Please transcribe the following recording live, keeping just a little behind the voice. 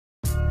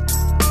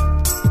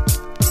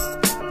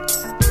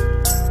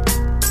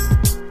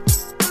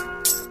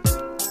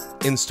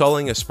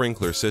Installing a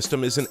sprinkler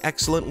system is an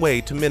excellent way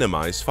to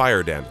minimize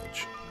fire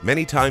damage.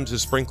 Many times a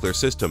sprinkler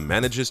system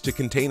manages to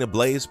contain a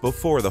blaze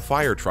before the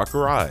fire truck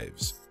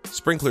arrives.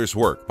 Sprinklers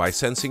work by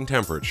sensing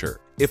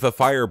temperature. If a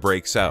fire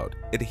breaks out,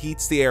 it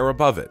heats the air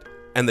above it,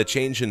 and the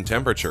change in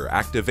temperature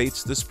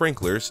activates the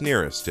sprinklers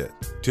nearest it.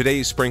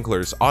 Today's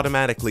sprinklers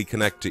automatically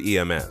connect to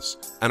EMS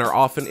and are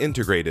often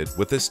integrated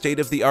with a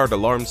state-of-the-art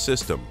alarm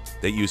system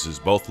that uses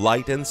both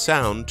light and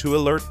sound to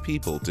alert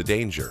people to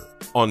danger.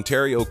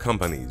 Ontario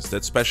companies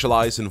that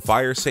specialize in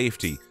fire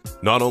safety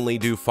not only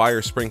do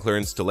fire sprinkler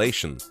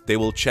installation, they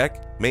will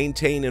check,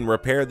 maintain, and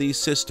repair these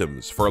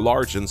systems for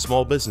large and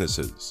small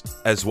businesses,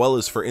 as well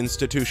as for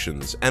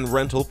institutions and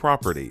rental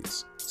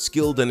properties.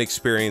 Skilled and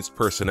experienced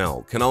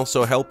personnel can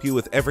also help you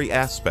with every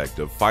aspect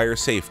of fire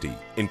safety,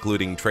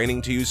 including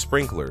training to use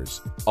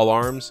sprinklers,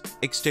 alarms,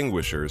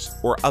 extinguishers,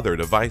 or other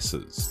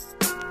devices.